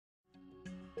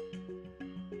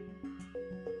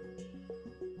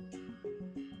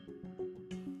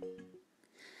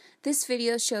This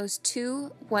video shows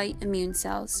two white immune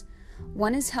cells.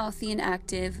 One is healthy and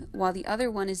active, while the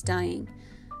other one is dying.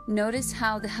 Notice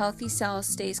how the healthy cell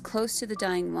stays close to the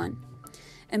dying one.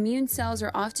 Immune cells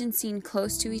are often seen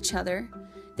close to each other.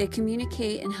 They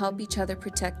communicate and help each other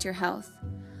protect your health.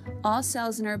 All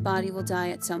cells in our body will die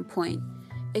at some point.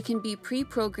 It can be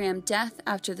pre-programmed death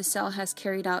after the cell has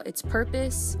carried out its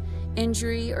purpose,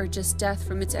 injury, or just death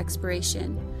from its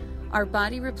expiration. Our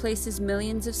body replaces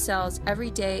millions of cells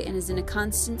every day and is in a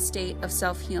constant state of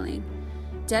self-healing.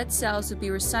 Dead cells will be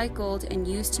recycled and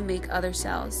used to make other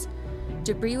cells.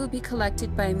 Debris will be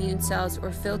collected by immune cells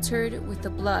or filtered with the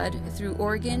blood through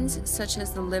organs such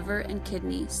as the liver and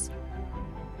kidneys.